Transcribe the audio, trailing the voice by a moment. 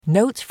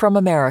Notes from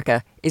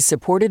America is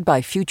supported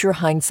by Future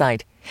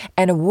Hindsight,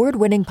 an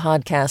award-winning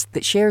podcast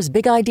that shares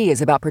big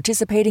ideas about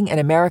participating in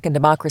American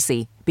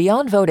democracy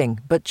beyond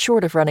voting, but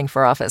short of running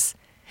for office.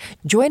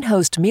 Join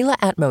host Mila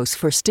Atmos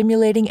for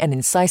stimulating and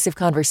incisive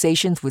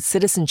conversations with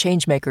citizen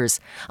changemakers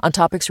on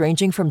topics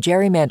ranging from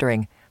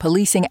gerrymandering,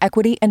 policing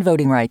equity, and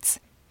voting rights.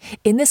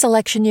 In this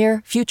election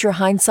year, Future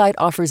Hindsight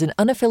offers an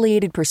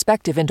unaffiliated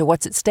perspective into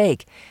what's at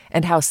stake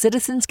and how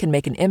citizens can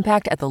make an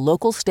impact at the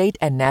local, state,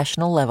 and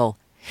national level.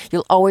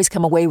 You'll always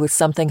come away with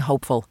something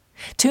hopeful.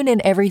 Tune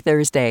in every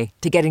Thursday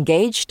to get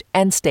engaged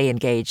and stay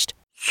engaged.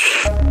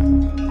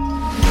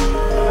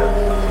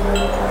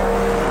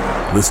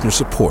 Listener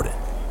supported.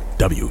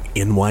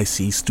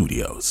 WNYC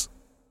Studios.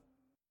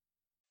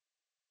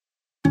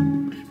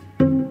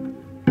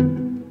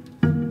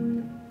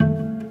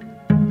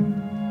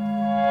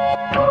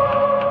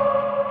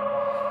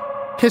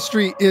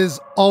 History is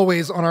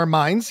always on our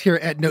minds here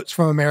at Notes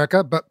from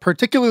America, but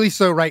particularly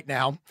so right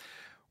now.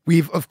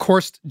 We've, of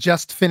course,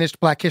 just finished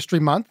Black History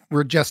Month.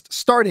 We're just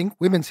starting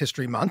Women's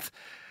History Month.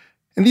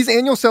 And these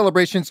annual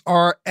celebrations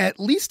are, at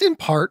least in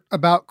part,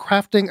 about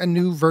crafting a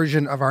new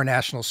version of our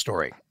national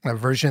story, a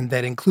version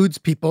that includes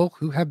people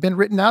who have been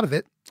written out of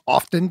it,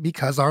 often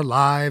because our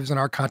lives and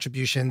our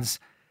contributions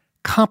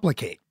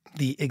complicate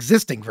the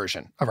existing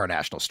version of our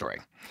national story.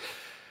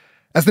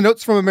 As the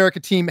Notes from America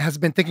team has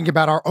been thinking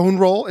about our own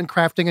role in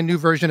crafting a new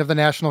version of the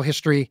national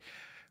history,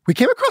 we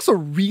came across a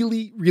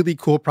really, really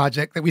cool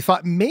project that we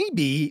thought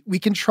maybe we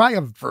can try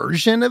a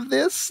version of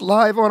this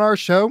live on our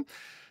show.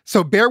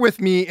 So bear with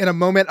me. In a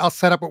moment, I'll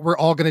set up what we're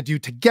all going to do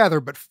together.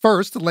 But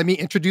first, let me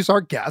introduce our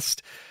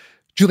guest.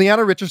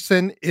 Juliana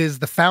Richardson is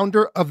the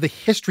founder of the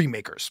History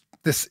Makers.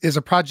 This is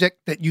a project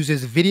that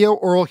uses video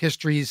oral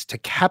histories to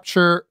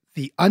capture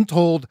the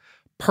untold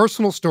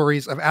personal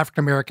stories of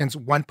African Americans,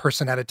 one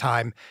person at a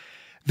time.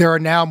 There are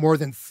now more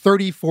than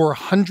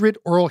 3,400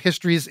 oral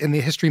histories in the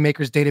History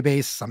Makers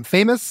database, some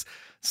famous,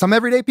 some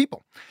everyday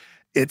people.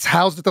 It's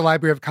housed at the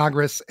Library of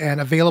Congress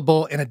and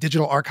available in a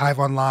digital archive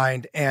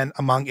online, and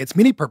among its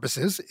many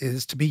purposes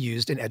is to be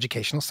used in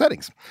educational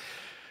settings.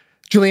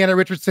 Juliana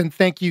Richardson,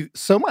 thank you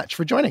so much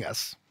for joining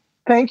us.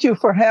 Thank you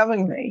for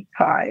having me.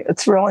 Hi,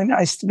 it's really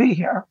nice to be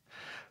here.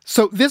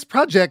 So this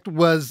project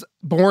was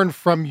born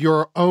from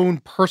your own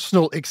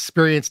personal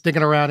experience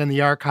digging around in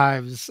the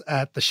archives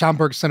at the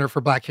Schomburg Center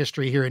for Black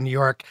History here in New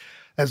York,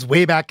 as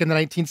way back in the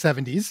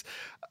 1970s.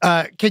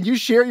 Can you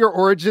share your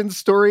origin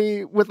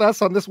story with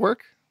us on this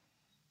work?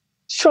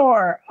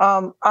 Sure.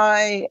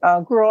 I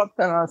grew up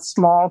in a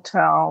small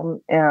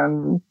town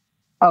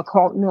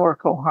called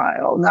Newark,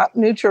 Ohio, not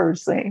New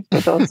Jersey, for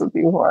those of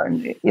you who are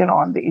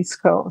on the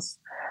East Coast.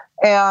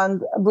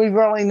 And we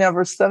really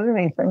never studied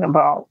anything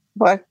about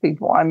Black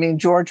people. I mean,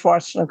 George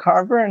Washington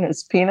Carver and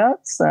his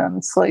peanuts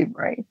and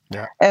slavery.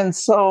 Yeah. And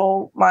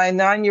so my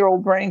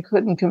 9-year-old brain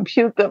couldn't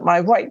compute that my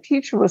white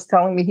teacher was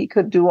telling me he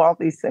could do all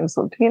these things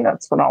with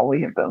peanuts when all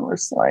we had been were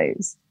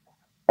slaves.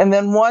 And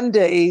then one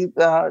day,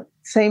 the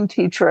same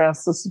teacher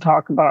asked us to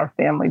talk about our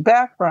family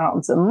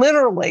backgrounds. And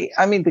literally,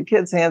 I mean, the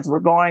kids' hands were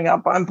going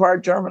up. I'm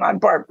part German, I'm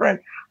part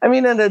French. I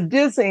mean, at a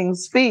dizzying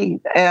speed.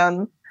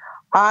 And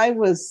I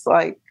was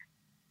like,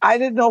 I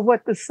didn't know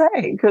what to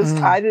say because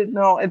I didn't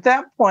know at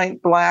that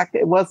point,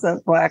 it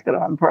wasn't Black and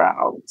I'm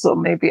proud. So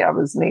maybe I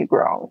was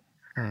Negro.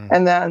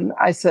 And then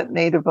I said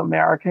Native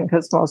American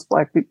because most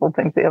Black people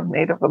think they have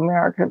Native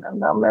American in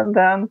them. And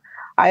then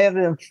I had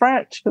it in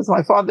French because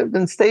my father had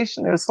been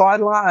stationed there. So I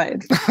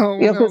lied,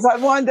 because I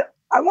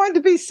wanted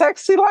to be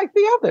sexy like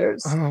the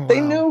others.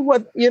 They knew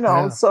what,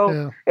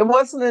 It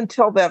wasn't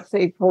until that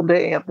fateful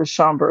day at the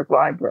Schomburg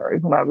Library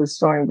when I was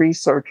doing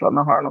research on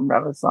the Harlem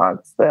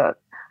Renaissance that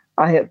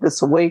I had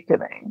this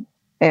awakening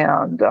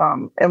and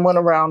went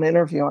around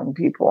interviewing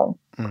people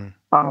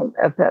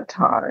at that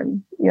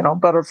time.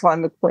 Butterfly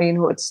McQueen,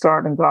 who had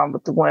starred in Gone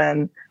with the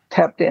Wind,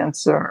 tap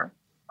dancer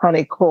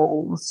Honey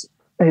Coles,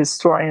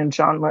 historian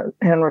John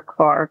Henrik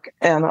Clark,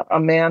 and a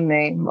man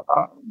named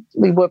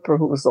Lee Whipper,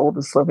 who was the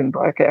oldest living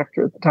Black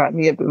actor at the time.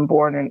 He had been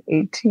born in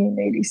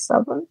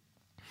 1887.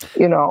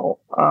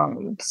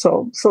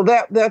 So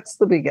that's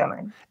the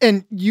beginning.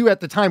 And you at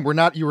the time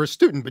you were a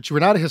student, but you were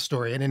not a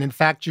historian. And in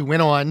fact, you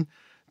went on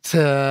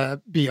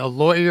to be a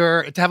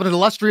lawyer, to have an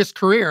illustrious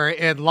career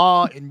in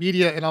law and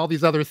media and all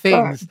these other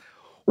things.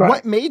 Right.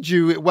 What made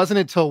you, it wasn't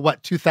until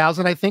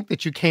 2000, I think,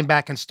 that you came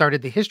back and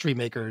started the History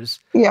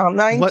Makers. Yeah,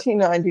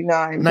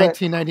 1999.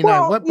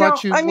 1999. What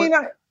brought you? I mean,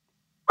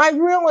 I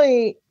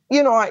really,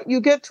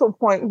 you get to a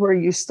point where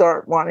you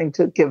start wanting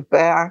to give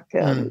back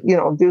and,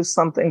 do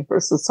something for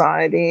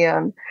society.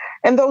 And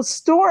those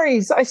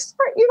stories, I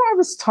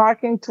was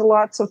talking to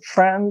lots of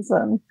friends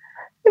and,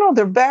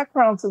 their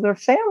backgrounds of their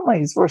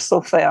families were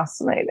so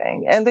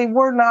fascinating and they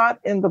were not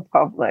in the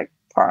public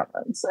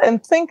parlance.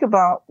 And think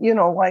about,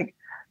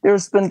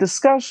 there's been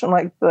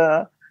discussion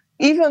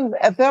even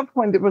at that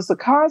point, there was the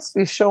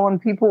Cosby Show and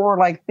people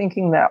were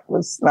thinking that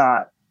was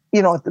not,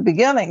 at the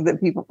beginning that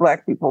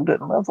Black people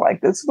didn't live like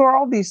this. There are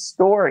all these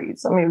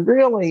stories. I mean,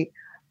 really,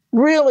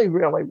 really,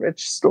 really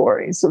rich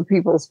stories of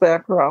people's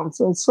backgrounds.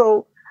 And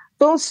so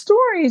those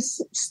stories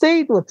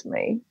stayed with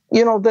me,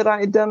 you know, that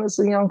I had done as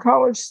a young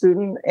college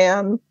student.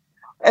 And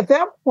at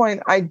that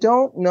point, I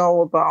don't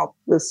know about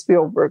the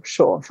Spielberg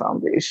Shoah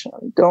Foundation,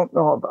 don't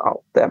know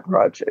about that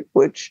project,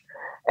 which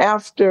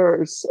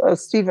after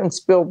Steven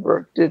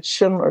Spielberg did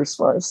Schindler's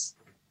List,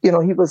 you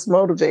know, he was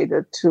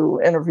motivated to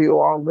interview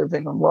all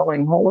living and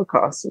willing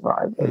Holocaust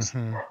survivors.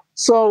 Mm-hmm.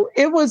 So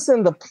it was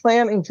in the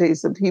planning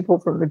phase that people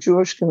from the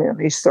Jewish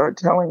community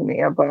started telling me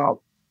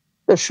about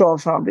the Shoah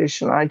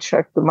Foundation. I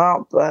checked them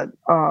out. But,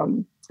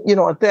 you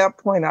know, at that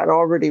point, I'd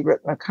already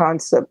written a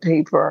concept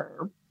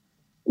paper.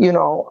 You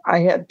know, I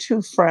had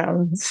two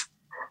friends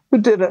who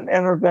did an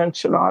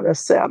intervention on a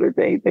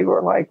Saturday. They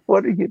were like,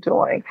 what are you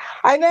doing?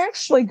 I'd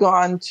actually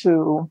gone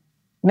to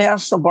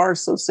National Bar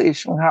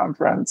Association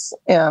conference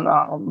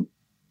in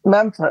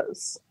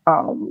Memphis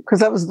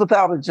because I was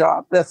without a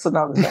job. That's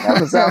another thing. I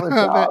was out of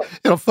job.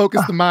 It'll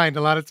focus the mind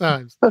a lot of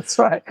times. That's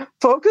right.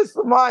 Focus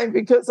the mind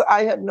because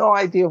I had no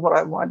idea what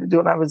I wanted to do.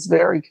 And I was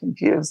very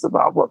confused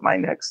about what my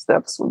next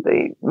steps would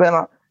be. It's been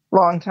a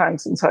long time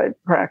since I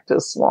had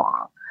practiced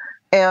law.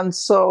 And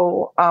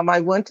so I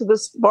went to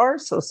this Bar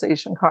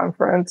Association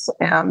conference,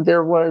 and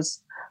there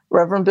was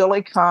Reverend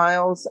Billy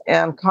Kiles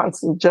and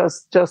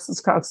Justice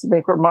Constance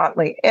Baker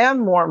Motley,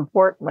 and more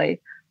importantly,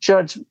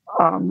 Judge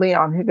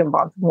Leon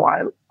Higginbotham, who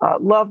I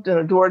loved and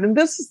adored. And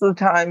this is the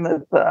time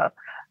of the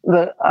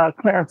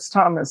Clarence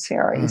Thomas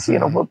hearings, mm-hmm. you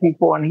know, where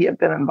people, and he had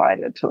been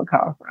invited to the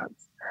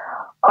conference.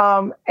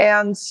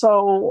 And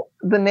so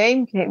the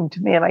name came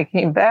to me, and I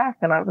came back,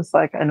 and I was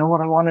like, I know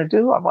what I want to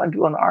do. I want to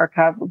do an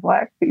archive of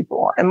Black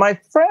people. And my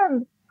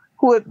friend,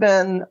 who had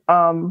been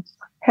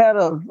head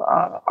of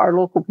our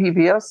local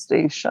PBS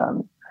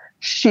station,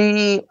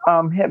 she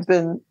had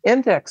been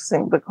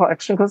indexing the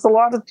collection because a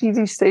lot of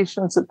TV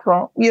stations had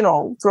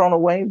thrown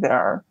away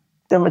their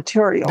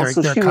material.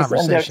 Their she was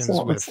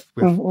indexing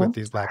with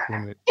these Black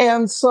women.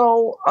 And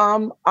so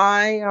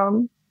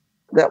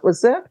that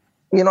was it.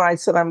 You know, I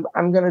said, I'm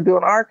going to do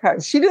an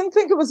archive. She didn't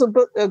think it was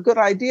a good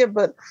idea,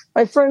 but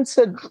my friend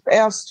said,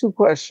 ask two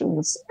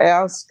questions.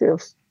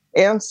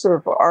 Answer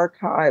if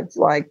archive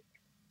like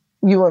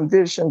you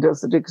envision,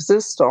 does it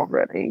exist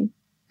already?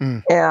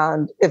 Mm.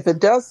 And if it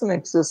doesn't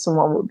exist and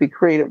one would be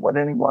created, would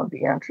anyone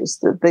be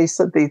interested? They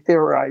said they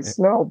theorized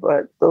no,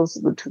 but those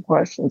are the two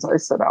questions I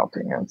set out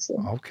to answer.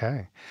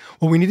 Okay.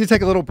 Well, we need to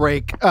take a little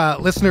break.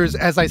 Listeners,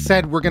 as I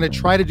said, we're going to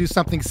try to do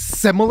something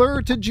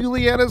similar to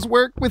Juliana's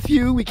work with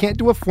you. We can't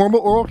do a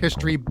formal oral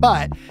history,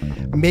 but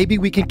maybe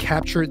we can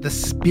capture the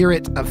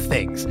spirit of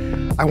things.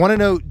 I want to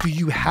know, do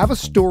you have a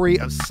story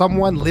of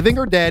someone living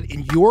or dead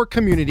in your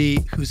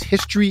community whose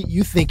history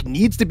you think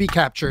needs to be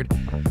captured,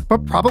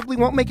 but probably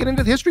won't make it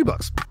into the history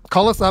books?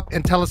 Call us up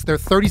and tell us their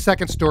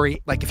 30-second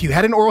story. Like if you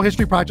had an oral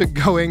history project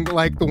going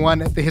like the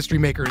one at the History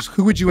Makers,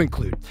 who would you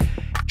include?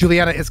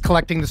 Juliana is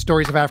collecting the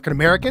stories of African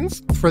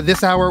Americans. For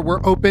this hour,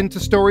 we're open to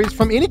stories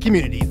from any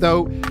community,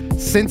 though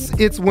since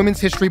it's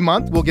Women's History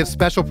Month, we'll give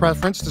special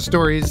preference to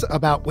stories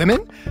about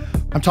women.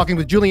 I'm talking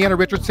with Juliana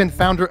Richardson,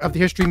 founder of the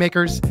History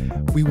Makers.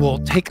 We will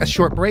take a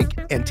short break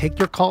and take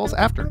your calls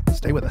after.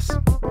 Stay with us.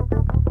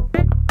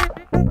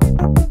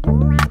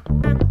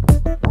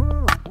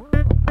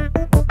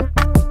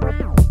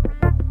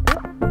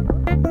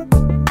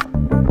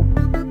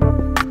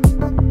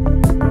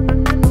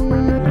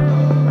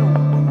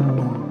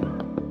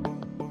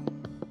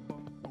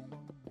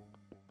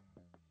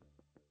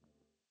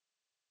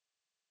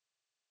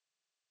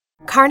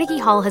 Carnegie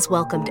Hall has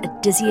welcomed a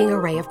dizzying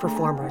array of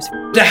performers.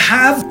 To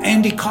have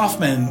Andy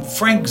Kaufman,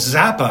 Frank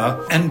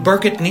Zappa, and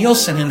Birgit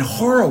Nielsen and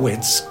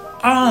Horowitz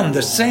on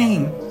the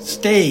same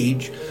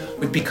stage,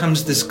 it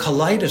becomes this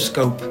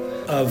kaleidoscope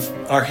of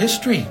our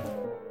history.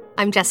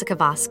 I'm Jessica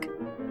Vosk.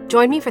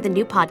 Join me for the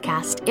new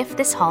podcast, If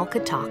This Hall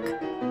Could Talk.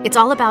 It's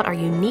all about our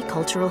unique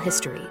cultural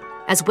history,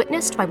 as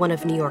witnessed by one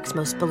of New York's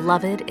most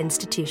beloved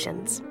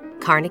institutions,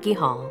 Carnegie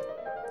Hall.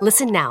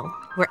 Listen now,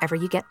 wherever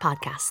you get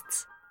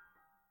podcasts.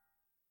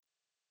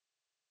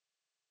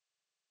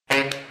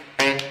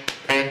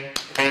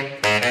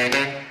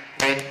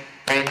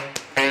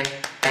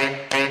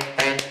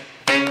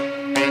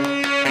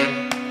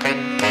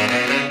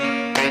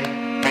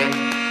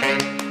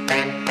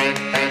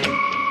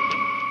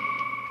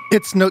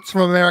 It's Notes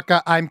from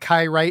America. I'm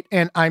Kai Wright,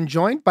 and I'm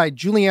joined by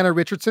Juliana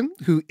Richardson,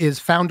 who is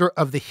founder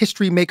of the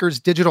History Makers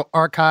Digital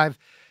Archive.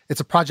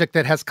 It's a project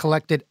that has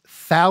collected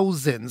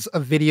thousands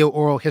of video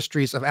oral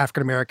histories of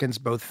African Americans,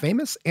 both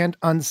famous and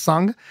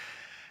unsung.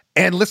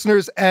 And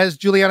listeners, as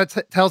Juliana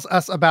tells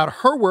us about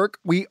her work,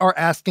 we are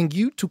asking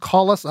you to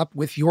call us up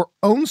with your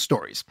own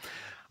stories.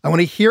 I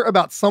want to hear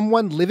about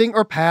someone living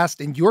or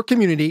past in your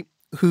community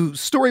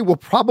whose story will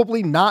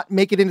probably not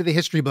make it into the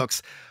history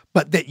books,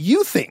 but that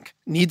you think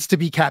needs to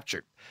be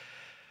captured.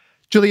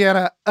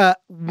 Juliana,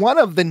 one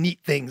of the neat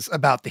things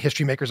about the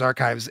History Makers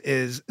Archives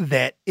is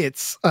that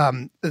is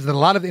that a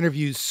lot of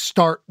interviews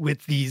start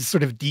with these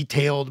sort of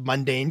detailed,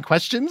 mundane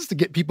questions to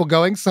get people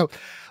going. So,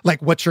 like,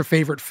 what's your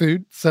favorite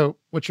food? So,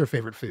 what's your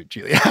favorite food,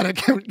 Juliana?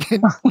 Can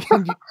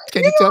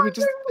you tell me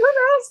just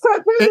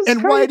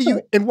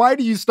and why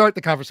do you start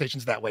the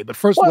conversations that way? But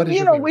first, what is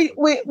your favorite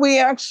food? We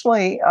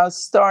actually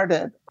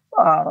started.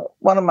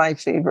 One of my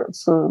favorite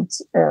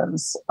foods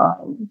is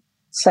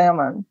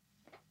salmon.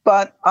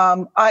 But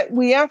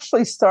we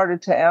actually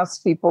started to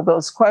ask people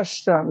those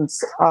questions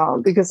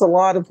because a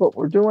lot of what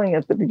we're doing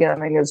at the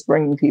beginning is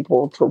bringing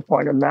people to a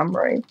point of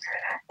memory,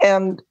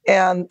 and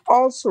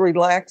also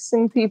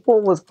relaxing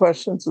people with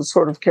questions to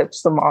sort of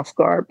catch them off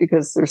guard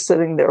because they're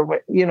sitting there,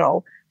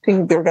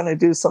 thinking they're going to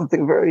do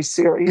something very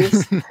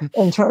serious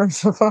in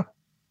terms of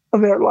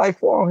their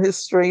lifelong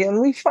history, and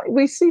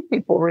we see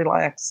people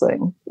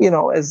relaxing,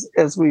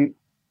 as we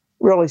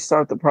really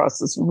start the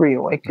process of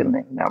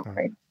reawakening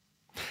memory.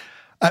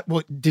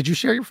 Well, did you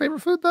share your favorite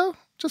food though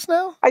just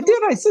now? I did.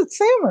 I said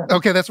salmon.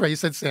 Okay, that's right. You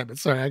said salmon.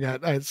 Sorry,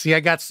 I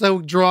got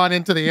so drawn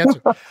into the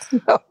answer.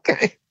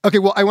 Okay.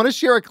 Well, I want to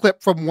share a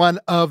clip from one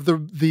of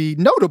the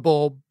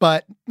notable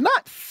but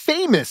not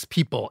famous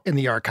people in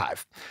the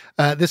archive.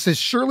 This is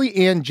Shirley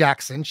Ann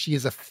Jackson. She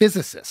is a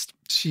physicist.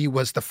 She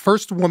was the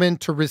first woman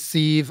to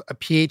receive a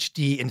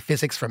PhD in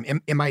physics from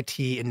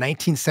MIT in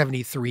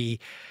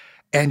 1973.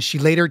 And she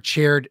later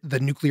chaired the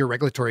Nuclear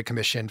Regulatory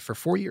Commission for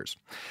 4 years.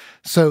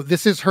 So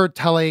this is her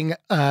telling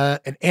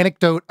an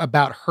anecdote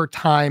about her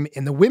time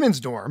in the women's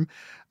dorm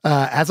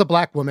as a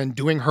Black woman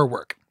doing her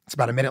work. It's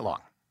about a minute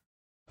long.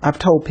 I've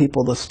told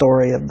people the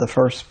story of the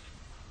first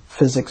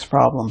physics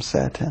problem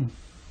set, and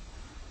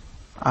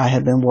I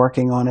had been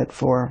working on it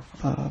for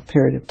a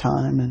period of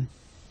time and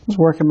was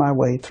working my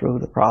way through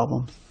the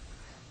problems.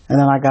 And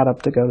then I got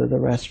up to go to the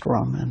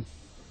restroom. And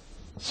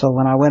so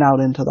when I went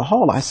out into the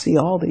hall, I see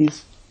all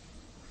these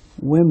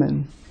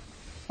women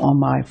on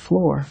my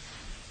floor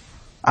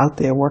out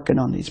there working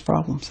on these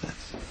problem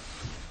sets.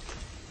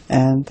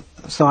 And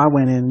so I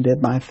went in and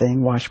did my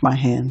thing, washed my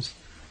hands,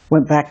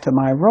 went back to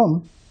my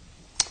room,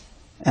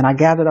 and I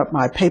gathered up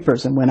my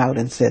papers and went out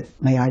and said,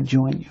 "May I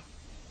join you?"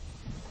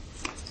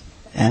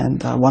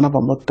 And one of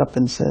them looked up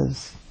and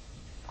says,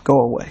 "Go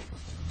away."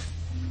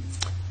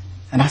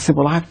 And I said,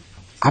 "Well,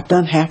 I've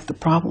done half the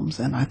problems,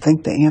 and I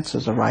think the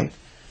answers are right,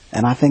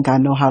 and I think I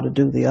know how to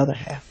do the other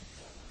half."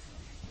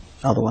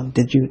 Other one,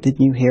 didn't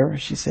you hear her?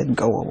 She said,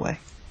 "Go away."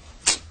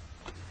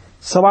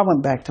 So I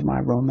went back to my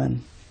room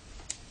and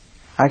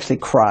I actually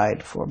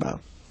cried for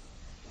about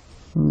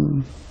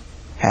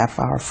half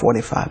hour,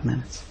 45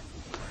 minutes.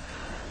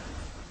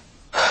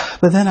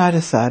 But then I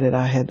decided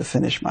I had to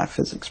finish my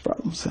physics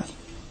problem set.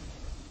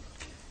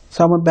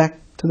 So I went back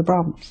to the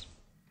problems.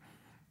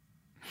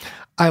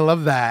 I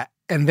love that.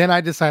 And then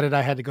I decided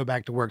I had to go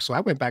back to work. So I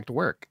went back to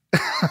work.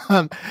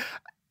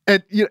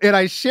 And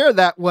I share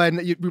that one.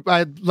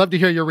 I'd love to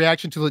hear your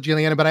reaction to it,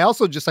 Juliana, but I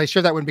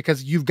share that one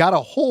because you've got a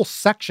whole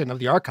section of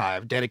the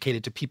archive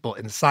dedicated to people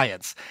in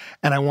science.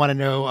 And I want to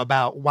know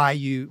about why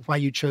you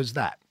chose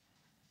that.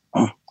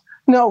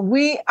 No,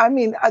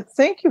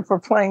 thank you for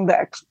playing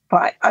that.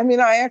 I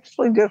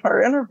actually did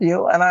her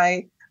interview and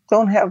I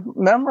don't have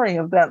memory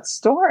of that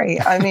story.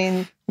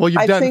 Well,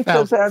 you've done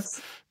thousands.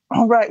 That's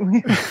right.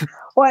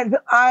 Well,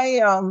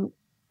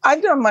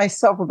 I've done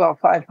myself about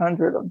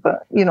 500 of the,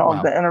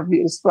 of the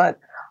interviews, but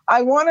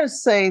I want to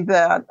say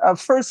that,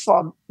 first of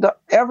all,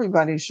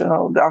 everybody should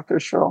know Dr.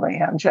 Shirley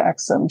Ann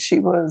Jackson. She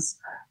was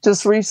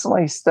just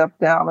recently stepped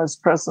down as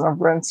president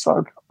of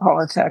Rensselaer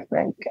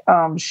Polytechnic.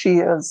 She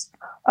is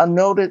a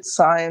noted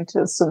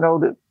scientist, a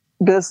noted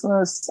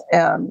business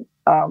and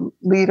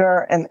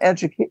leader and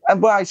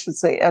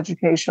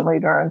education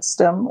leader and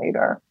STEM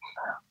leader.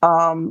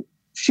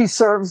 She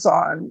serves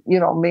on,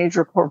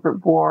 major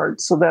corporate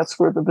boards, so that's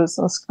where the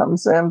business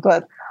comes in.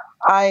 But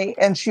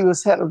she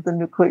was head of the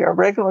Nuclear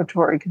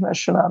Regulatory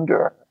Commission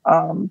under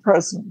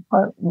President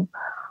Clinton.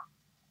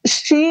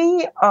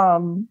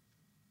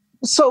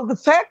 So the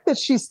fact that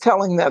she's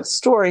telling that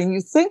story, and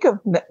you think of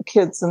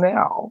kids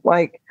now,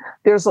 like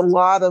there's a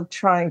lot of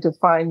trying to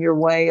find your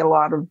way, a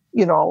lot of,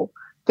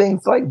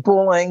 things like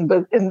bullying,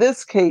 but in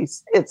this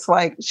case, it's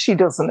like she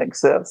doesn't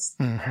exist.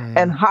 Mm-hmm.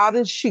 And how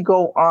did she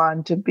go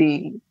on to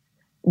be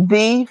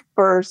the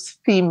first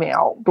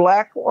female,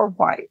 Black or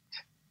white,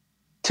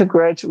 to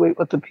graduate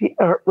with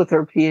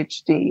her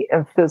PhD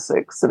in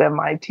physics at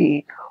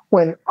MIT,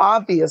 when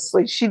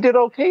obviously she did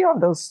okay on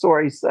those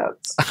story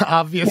sets.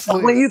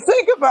 Obviously. When you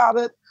think about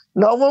it,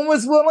 no one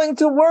was willing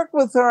to work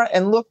with her,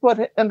 and look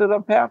what ended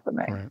up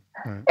happening.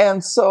 Right.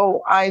 And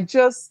so I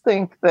just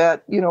think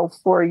that,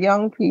 for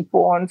young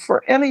people and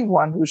for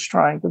anyone who's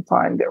trying to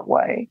find their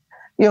way,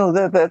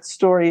 that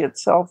story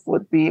itself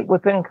would be,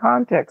 within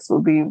context,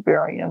 would be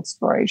very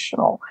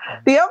inspirational.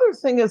 The other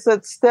thing is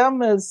that STEM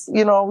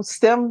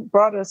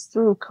brought us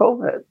through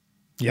COVID.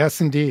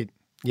 Yes, indeed.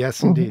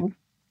 Yes, indeed.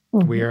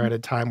 Mm-hmm. We are at a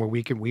time where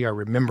we are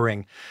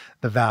remembering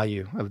the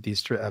value of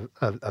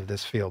of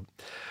this field.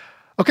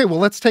 Okay, well,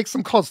 let's take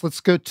some calls. Let's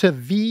go to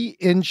V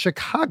in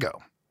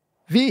Chicago.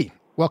 V,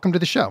 welcome to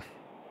the show.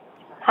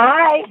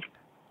 Hi.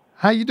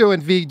 How you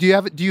doing, V? Do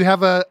you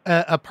have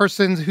a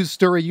person whose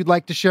story you'd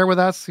like to share with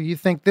us? So you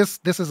think this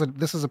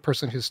is a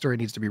person whose story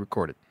needs to be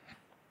recorded?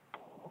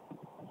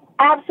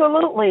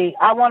 Absolutely.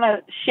 I want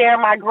to share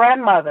my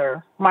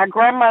grandmother. My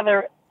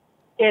grandmother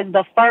is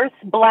the first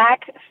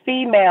Black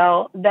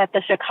female that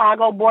the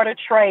Chicago Board of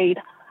Trade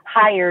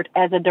hired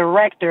as a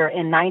director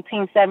in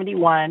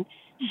 1971.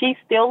 She's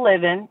still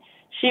living.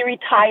 She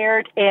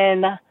retired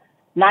in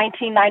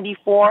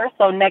 1994,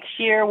 so next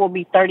year will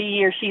be 30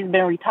 years she's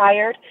been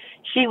retired.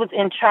 She was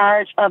in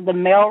charge of the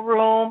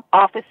mailroom,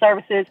 office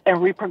services, and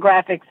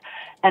reprographics,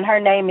 and her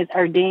name is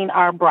Erdine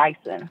R.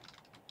 Bryson.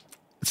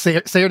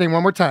 Say her name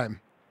one more time.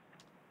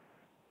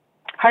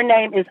 Her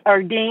name is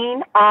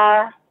Erdine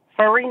R.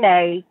 for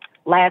Renee,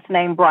 last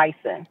name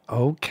Bryson.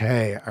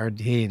 Okay,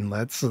 Erdine,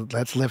 let's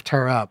lift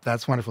her up.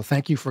 That's wonderful.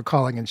 Thank you for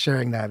calling and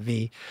sharing that,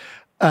 V.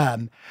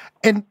 Thank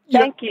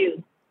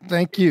you.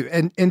 Thank you.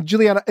 And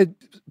Juliana,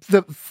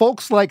 the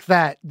folks like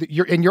that,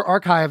 your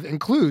archive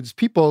includes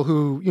people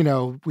who,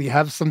 we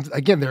have some,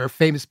 again, there are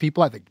famous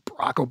people. I think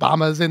Barack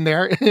Obama's in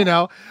there,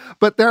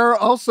 but there are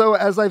also,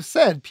 as I've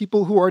said,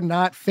 people who are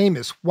not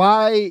famous.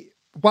 Why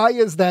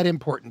is that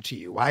important to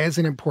you? Why is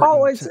it important?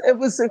 Oh, it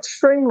was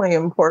extremely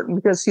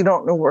important because you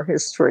don't know where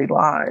history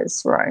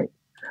lies, right?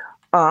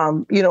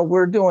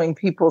 We're doing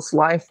people's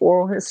life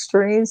oral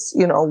histories.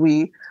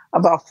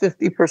 About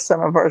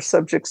 50% of our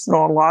subjects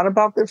know a lot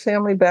about their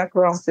family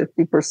background.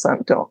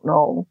 50% don't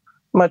know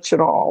much at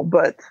all.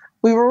 But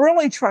we were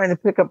really trying to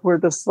pick up where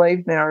the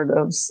slave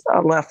narratives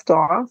left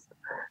off.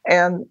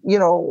 And,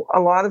 a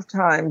lot of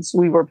times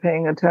we were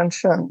paying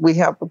attention. We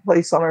have a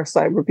place on our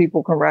site where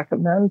people can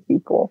recommend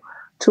people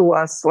to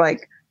us.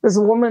 Like there's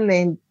a woman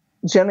named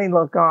Jenny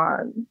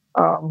Lagan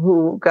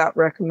who got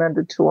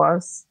recommended to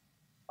us.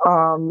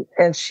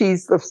 And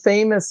she's the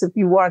famous, if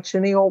you watch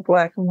any old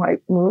black and white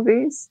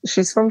movies,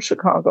 she's from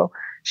Chicago.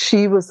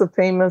 She was a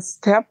famous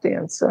tap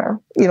dancer,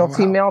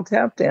 female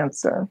tap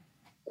dancer.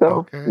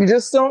 So You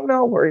just don't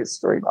know where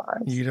history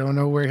lies. You don't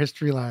know where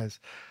history lies.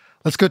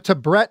 Let's go to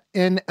Brett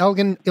in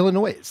Elgin,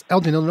 Illinois.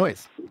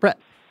 Brett.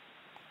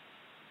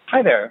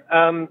 Hi there.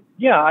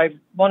 I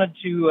wanted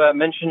to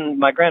mention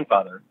my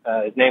grandfather.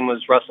 His name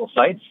was Russell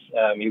Seitz.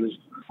 He was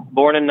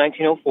born in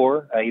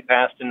 1904. He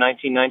passed in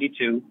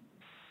 1992.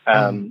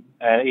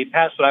 He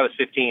passed when I was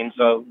 15,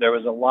 so there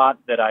was a lot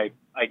that I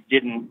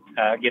didn't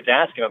get to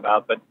ask him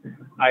about. But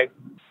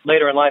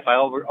later in life, I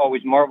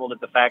always marveled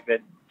at the fact that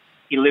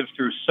he lived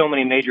through so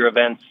many major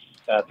events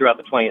throughout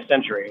the 20th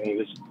century. He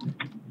was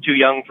too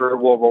young for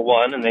World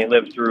War I, and they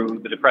lived through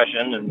the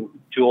Depression, and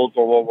too old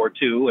for World War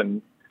II,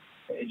 and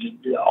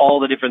just all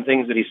the different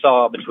things that he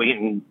saw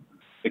between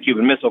the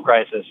Cuban Missile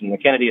Crisis and the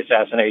Kennedy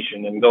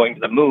assassination and going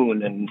to the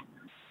moon. And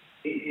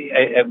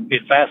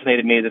it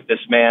fascinated me that this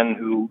man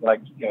who,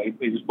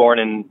 he was born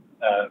in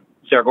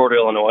Cerro Gordo,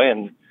 Illinois,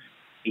 and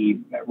he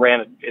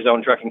ran his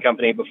own trucking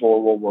company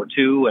before World War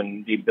II,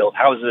 and he built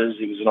houses.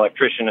 He was an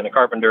electrician and a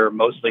carpenter,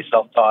 mostly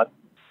self-taught.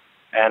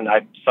 And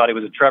I thought he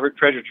was a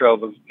treasure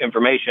trove of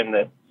information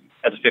that,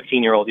 as a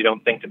 15-year-old, you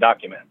don't think to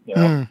document.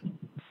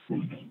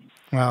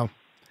 Wow.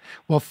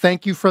 Well,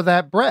 thank you for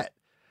that, Brett.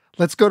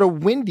 Let's go to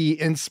Wendy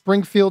in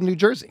Springfield, New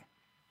Jersey.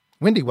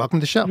 Wendy, welcome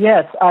to the show.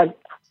 Yes,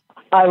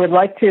 I would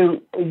like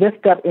to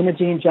lift up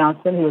Imogene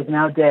Johnson, who is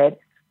now dead,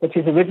 but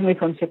she's originally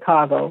from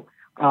Chicago.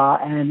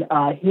 And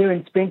here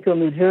in Springfield,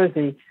 New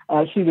Jersey,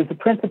 she was the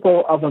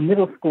principal of a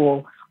middle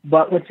school.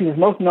 But what she was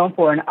most known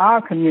for in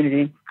our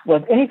community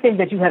was anything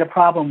that you had a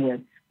problem with,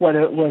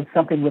 whether it was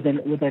something with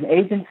an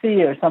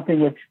agency or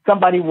something with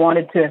somebody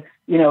wanted to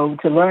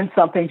learn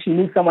something. She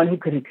knew someone who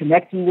could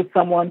connect you with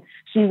someone.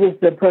 She was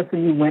the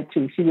person you went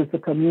to. She was the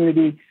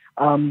community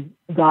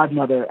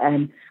godmother.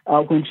 And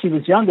when she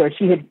was younger,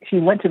 she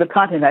went to the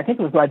continent, I think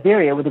it was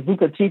Liberia, with a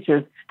group of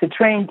teachers to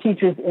train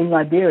teachers in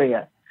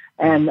Liberia.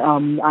 And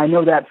I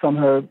know that from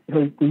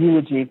the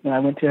eulogy when I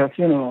went to her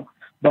funeral.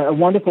 But a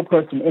wonderful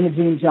person,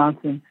 Imogene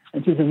Johnson,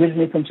 and she's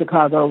originally from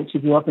Chicago. She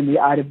grew up in the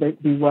Ida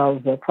B.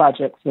 Wells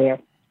projects there.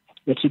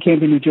 But she came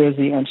to New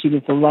Jersey, and she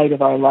was the light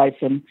of our life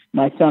and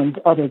my son's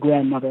other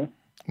grandmother.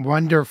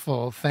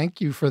 Wonderful.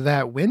 Thank you for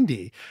that,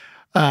 Wendy.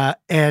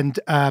 And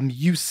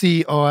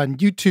UC on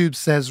YouTube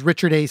says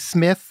Richard A.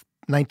 Smith,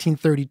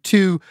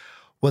 1932,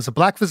 was a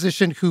Black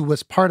physician who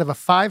was part of a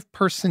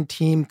 5-person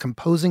team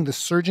composing the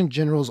Surgeon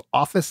General's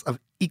Office of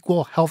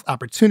Equal Health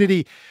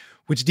Opportunity,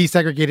 which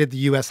desegregated the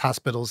U.S.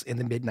 hospitals in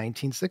the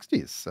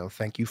mid-1960s. So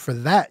thank you for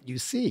that,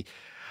 UC.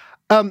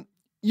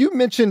 You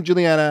mentioned,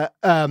 Juliana,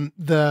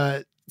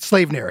 the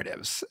slave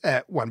narratives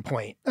at one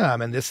point,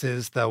 and this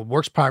is the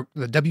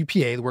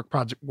WPA,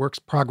 the Works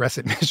Progress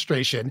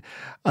Administration,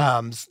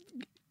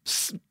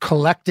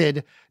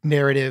 collected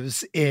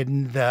narratives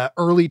in the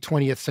early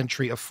 20th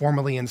century of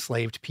formerly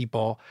enslaved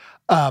people.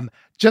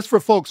 Just for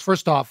folks,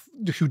 first off,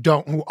 who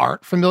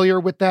aren't familiar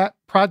with that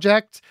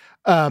project,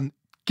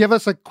 give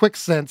us a quick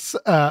sense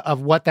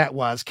of what that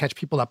was, catch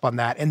people up on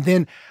that, and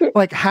then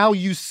how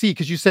you see,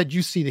 because you said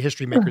you see the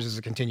history makers as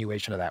a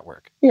continuation of that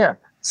work. Yeah.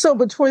 So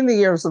between the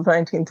years of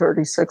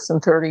 1936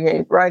 and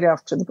 38, right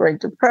after the Great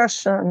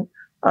Depression,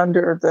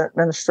 under the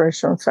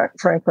administration of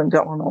Franklin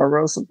Delano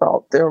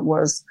Roosevelt, there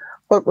was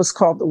what was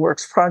called the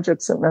Works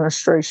Projects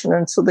Administration.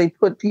 And so they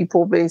put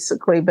people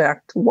basically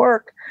back to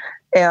work.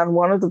 And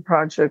one of the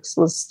projects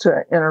was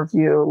to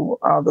interview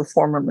the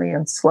formerly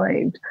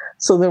enslaved.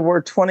 So there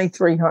were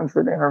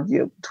 2,300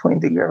 interviews between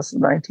the years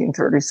of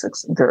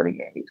 1936 and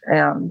 38.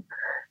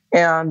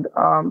 And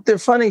there are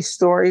funny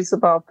stories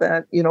about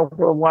that,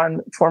 where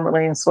one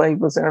formerly enslaved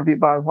was interviewed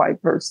by a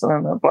white person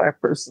and a black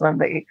person, and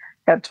they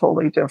had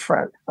totally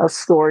different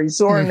stories.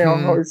 Zora Neale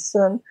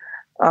Hurston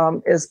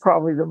is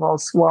probably the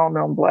most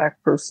well-known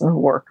Black person who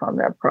worked on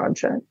that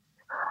project.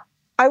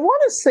 I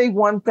want to say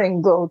one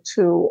thing, though,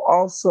 too,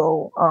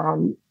 also,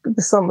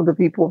 some of the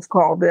people have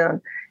called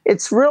in.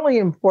 It's really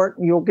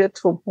important you'll get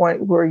to a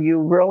point where you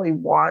really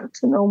want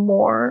to know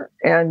more,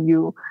 and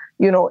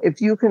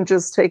if you can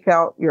just take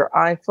out your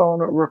iPhone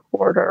or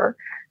recorder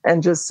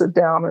and just sit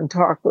down and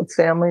talk with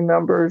family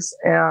members.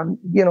 And,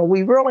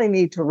 we really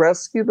need to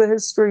rescue the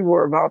history.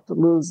 We're about to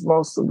lose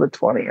most of the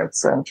 20th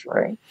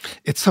century.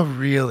 It's a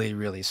really,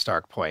 really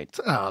stark point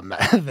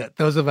that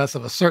those of us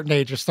of a certain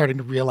age are starting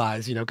to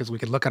realize, because we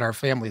could look at our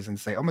families and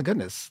say, oh, my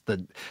goodness,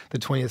 the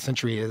 20th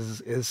century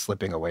is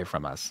slipping away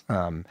from us.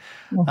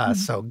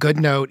 So good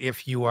note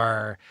if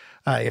you're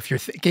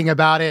thinking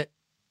about it,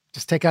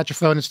 just take out your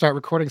phone and start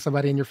recording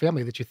somebody in your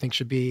family that you think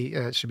should be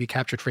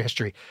captured for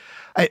history.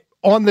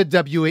 On the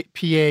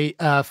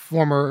WPA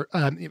former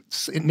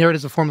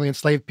narratives of formerly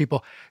enslaved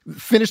people,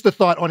 finish the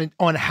thought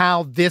on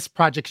how this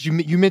project,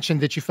 because you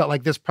mentioned that you felt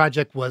like this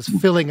project was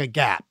filling a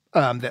gap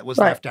that was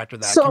left after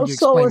that. Can you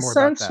explain more about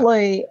that? So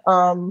essentially,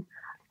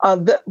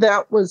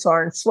 that was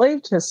our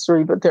enslaved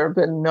history, but there had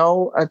been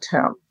no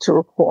attempt to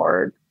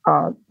record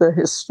the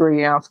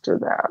history after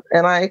that.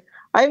 And I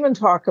even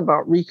talk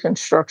about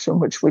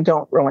Reconstruction, which we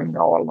don't really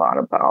know a lot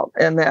about.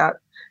 And that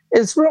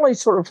is really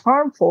sort of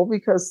harmful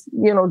because,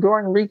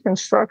 during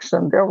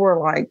Reconstruction, there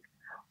were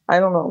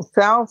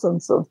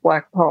thousands of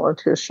Black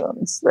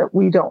politicians that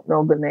we don't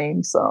know the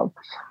names of.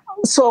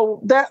 So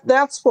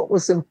that's what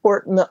was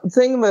important. The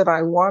thing that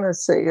I want to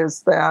say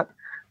is that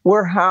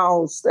we're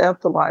housed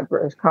at the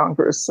Library of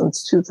Congress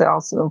since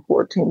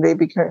 2014. They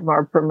became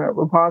our permanent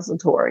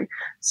repository.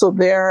 So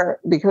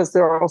because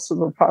they're also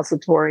the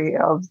repository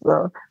of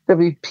the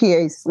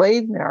WPA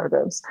slave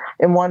narratives,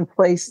 in one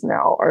place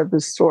now are the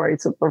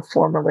stories of the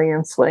formerly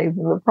enslaved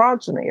and the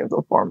progeny of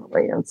the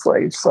formerly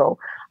enslaved. So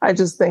I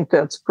just think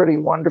that's pretty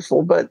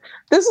wonderful. But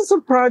this is a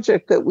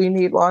project that we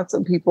need lots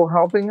of people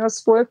helping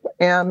us with.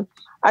 And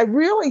I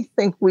really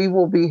think we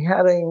will be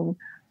heading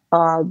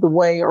the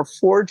way or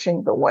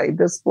forging the way,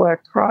 this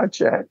Black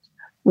project,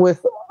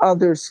 with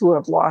others who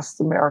have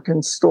lost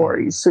American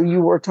stories. So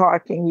you were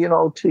talking,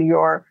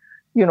 to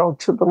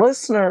the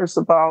listeners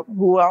about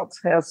who else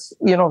has,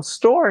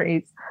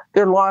 stories.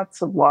 There are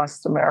lots of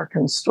lost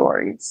American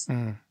stories.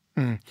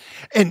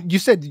 And you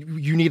said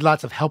you need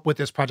lots of help with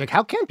this project.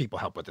 How can people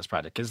help with this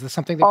project? Is this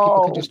something that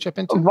people can just chip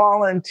into?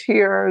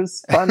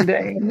 Volunteers,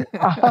 funding,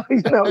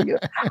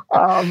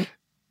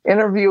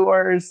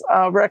 interviewers,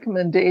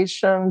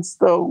 recommendations,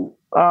 though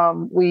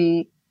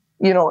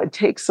it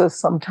takes us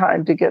some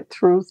time to get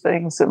through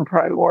things and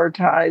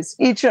prioritize.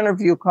 Each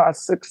interview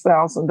costs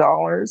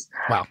 $6,000.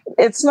 Wow.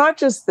 It's not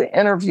just the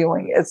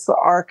interviewing, it's the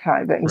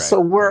archiving. Right.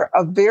 So we're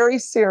a very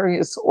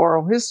serious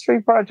oral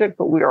history project,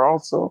 but we are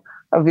also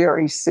a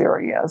very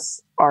serious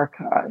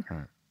archive.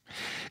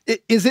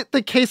 Is it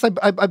the case?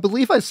 I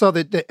believe I saw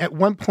that at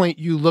one point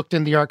you looked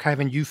in the archive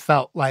and you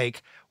felt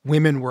like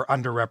women were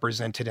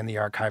underrepresented in the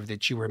archive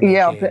that you were making.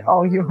 Yeah,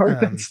 you heard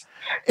this.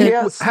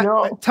 Yes,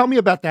 tell me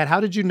about that. How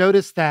did you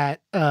notice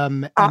that,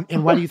 and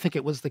why do you think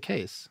it was the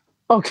case?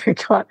 Okay,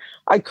 God,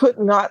 I could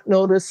not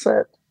notice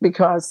it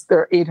because there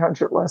are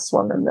 800 less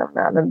women than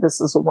men, and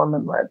this is a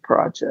women-led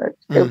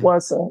project. It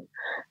wasn't,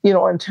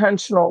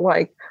 intentional.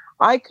 Like,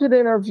 I could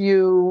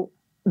interview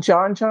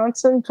John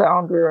Johnson,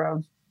 founder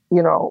of,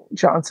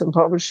 Johnson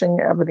Publishing,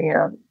 Ebony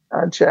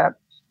and Jet,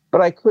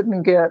 but I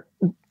couldn't get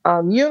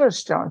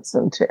Eunice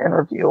Johnson to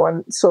interview.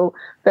 And so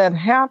that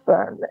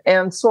happened.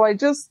 And so I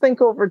just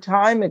think over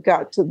time it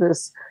got to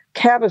this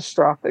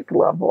catastrophic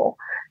level.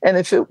 And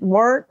if it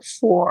weren't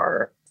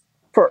for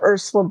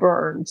Ursula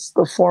Burns,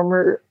 the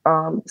former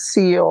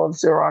CEO of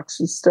Xerox,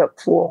 who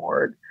stepped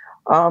forward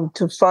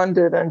to fund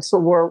it. And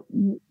so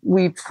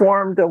we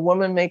formed a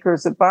Women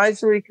Makers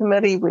Advisory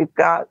Committee. We've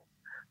got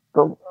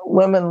the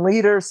women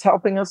leaders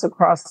helping us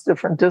across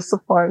different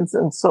disciplines.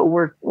 And so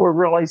we're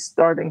really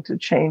starting to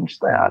change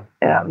that.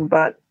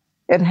 But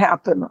it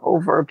happened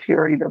over a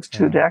period of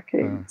 2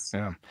 decades.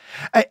 Yeah.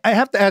 I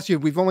have to ask you,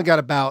 we've only got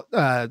about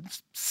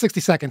 60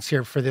 seconds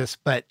here for this,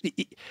 but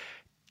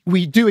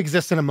we do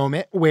exist in a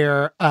moment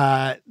where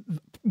an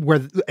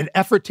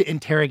effort to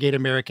interrogate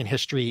American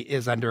history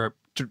is under a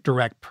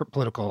direct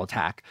political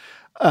attack.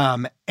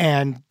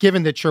 And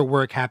given that your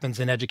work happens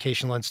in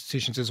educational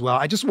institutions as well,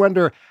 I just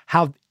wonder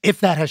if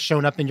that has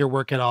shown up in your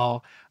work at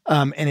all.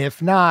 And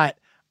if not,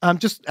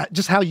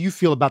 just how you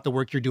feel about the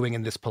work you're doing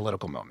in this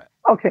political moment.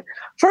 Okay.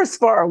 First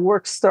of all, our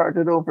work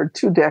started over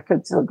 2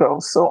 decades ago.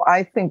 So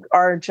I think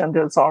our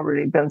agenda has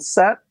already been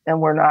set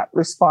and we're not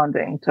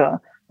responding to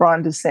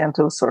Ron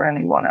DeSantis or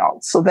anyone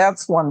else. So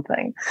that's one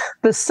thing.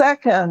 The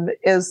second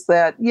is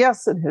that,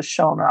 yes, it has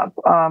shown up.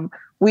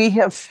 We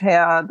have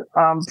had,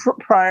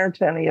 prior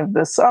to any of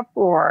this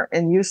uproar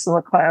and use in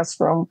the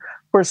classroom,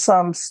 where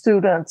some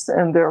students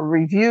in their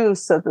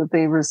reviews said that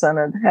they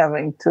resented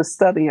having to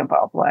study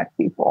about Black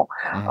people.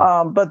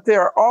 But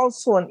there are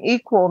also an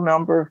equal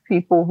number of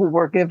people who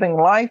we're giving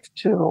life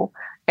to,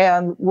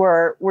 and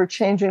we're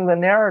changing the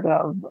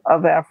narrative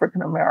of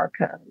African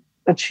American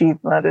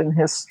achievement in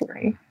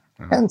history.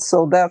 And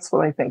so that's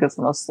what I think is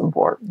most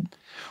important.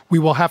 We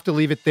will have to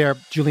leave it there.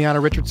 Juliana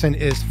Richardson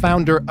is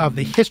founder of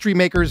The History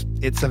Makers.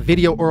 It's a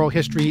video oral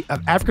history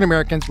of African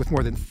Americans with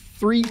more than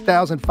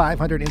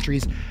 3,500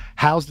 entries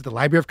housed at the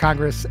Library of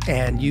Congress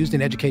and used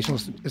in educational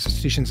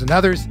institutions and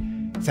others.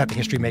 It's at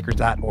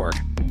thehistorymakers.org.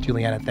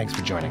 Juliana, thanks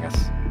for joining us.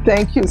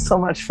 Thank you so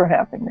much for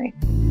having me.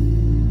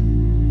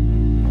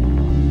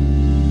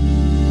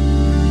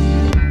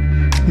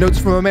 Notes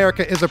from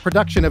America is a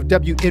production of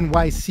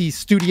WNYC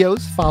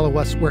Studios. Follow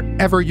us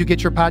wherever you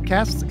get your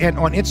podcasts and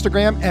on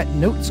Instagram at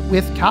Notes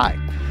with Kai.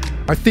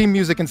 Our theme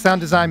music and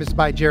sound design is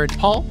by Jared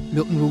Paul.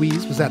 Milton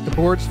Ruiz was at the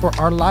boards for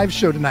our live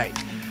show tonight.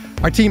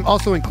 Our team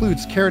also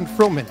includes Karen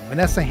Frillman,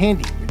 Vanessa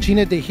Handy,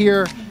 Regina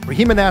DeHeer,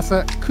 Rahima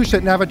Nassa,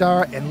 Kusha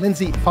Navadar, and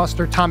Lindsay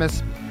Foster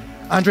Thomas.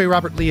 Andre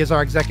Robert Lee is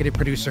our executive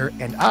producer,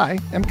 and I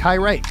am Kai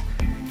Wright.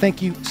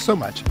 Thank you so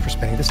much for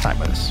spending this time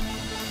with us.